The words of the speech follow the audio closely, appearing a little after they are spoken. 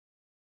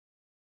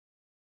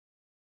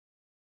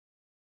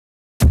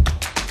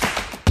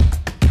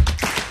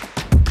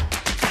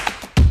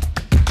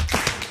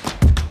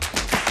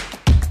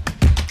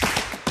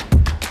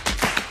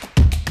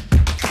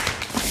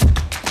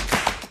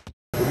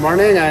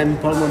morning, I'm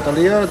Paul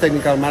Montolio,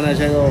 Technical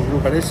Manager of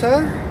Group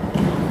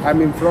ARESA.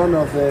 I'm in front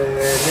of the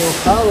new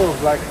hull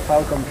of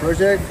Falcon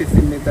project,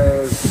 15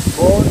 meters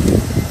boat,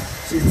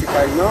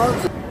 65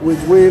 knots, which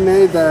we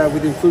made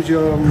with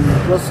infusion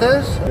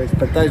process,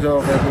 expertise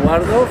of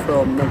Eduardo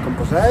from Naval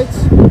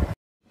Composites.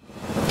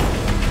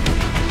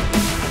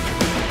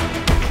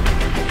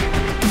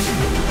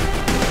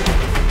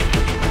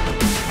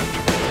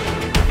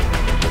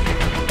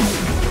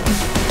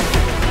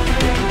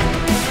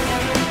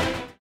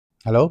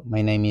 Hello,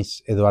 my name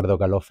is Eduardo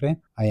Galofre.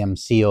 I am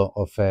CEO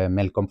of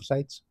Naval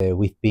Composites.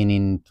 We've been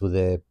into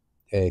the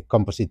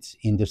composites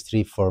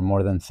industry for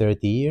more than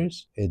 30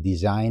 years,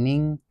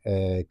 designing,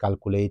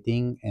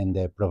 calculating, and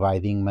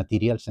providing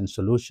materials and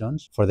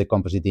solutions for the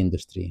composite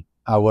industry.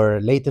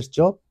 Our latest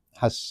job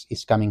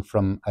is coming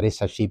from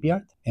ARESA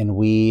Shipyard, and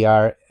we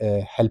are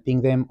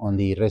helping them on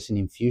the resin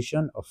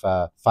infusion of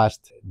a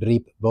fast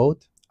RHIB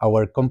boat.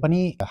 Our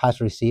company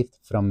has received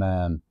from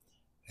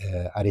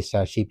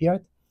ARESA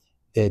Shipyard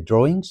the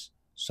drawings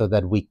so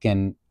that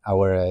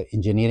our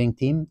engineering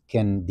team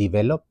can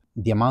develop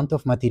the amount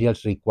of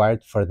materials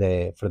required for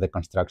the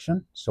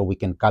construction. So we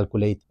can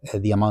calculate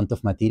the amount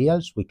of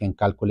materials, we can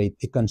calculate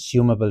the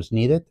consumables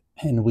needed,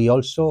 and we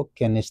also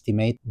can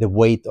estimate the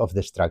weight of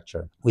the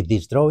structure. With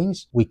these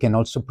drawings, we can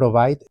also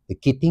provide the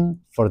kitting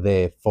for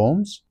the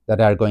foams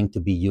that are going to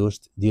be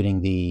used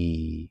during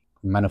the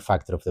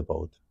manufacture of the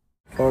boat.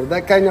 For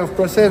that kind of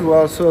process, we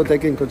also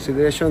take in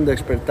consideration the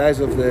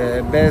expertise of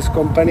the best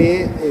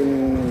company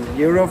in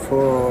Europe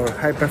for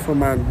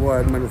high-performance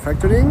boat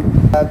manufacturing.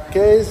 In that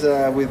case,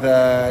 with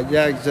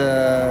Jack's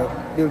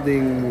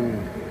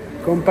building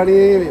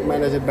company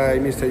managed by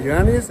Mr.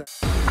 Ioannis.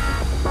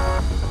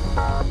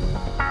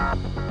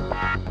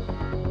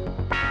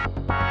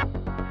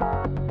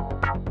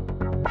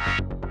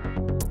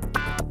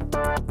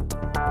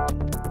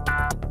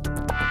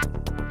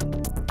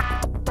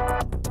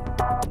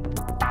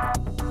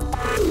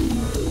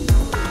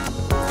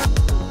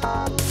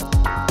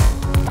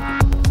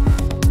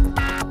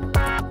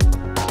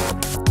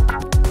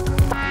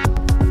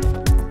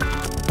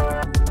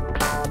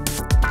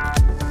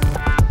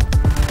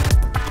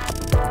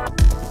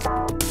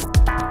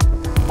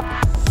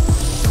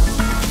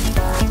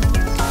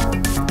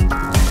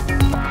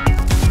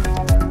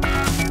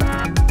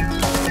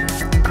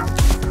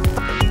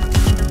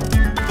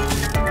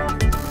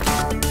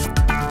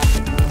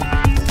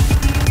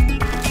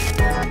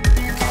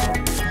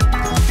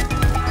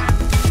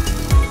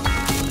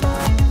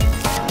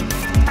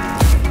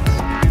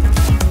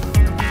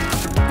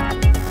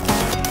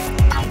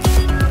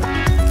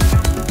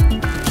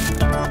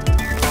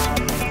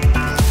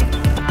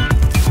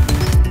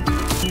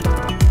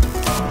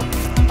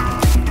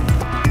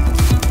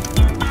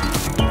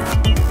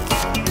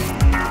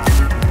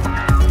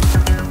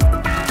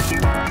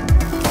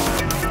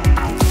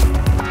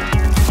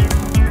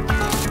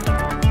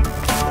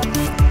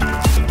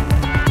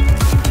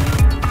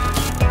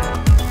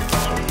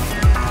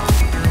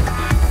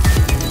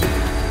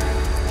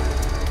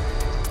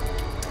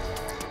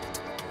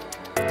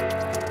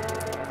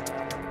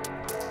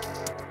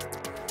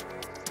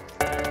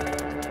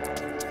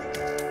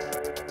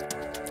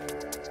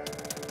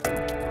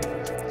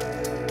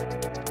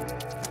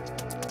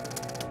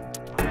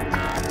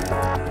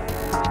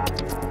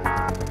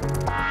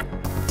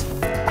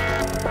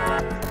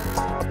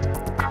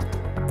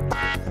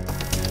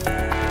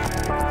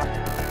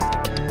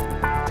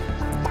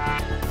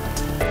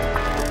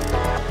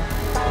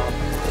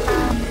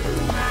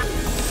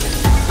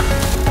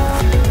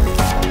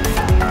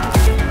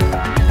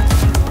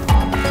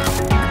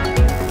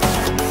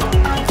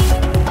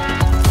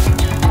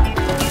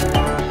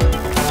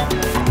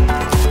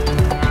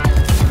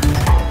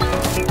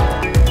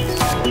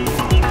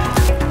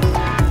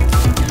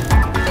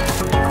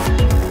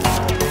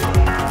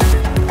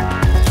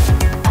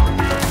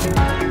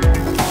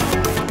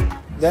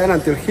 Then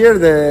until here,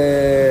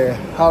 the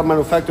hull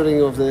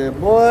manufacturing of the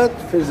boat,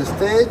 first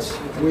stage,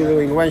 we're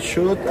doing one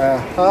shoot, a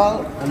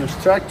hull and a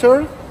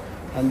structure,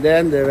 and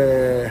then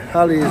the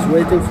hull is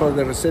waiting for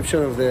the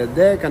reception of the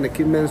deck and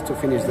equipment to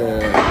finish the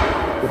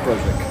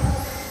project.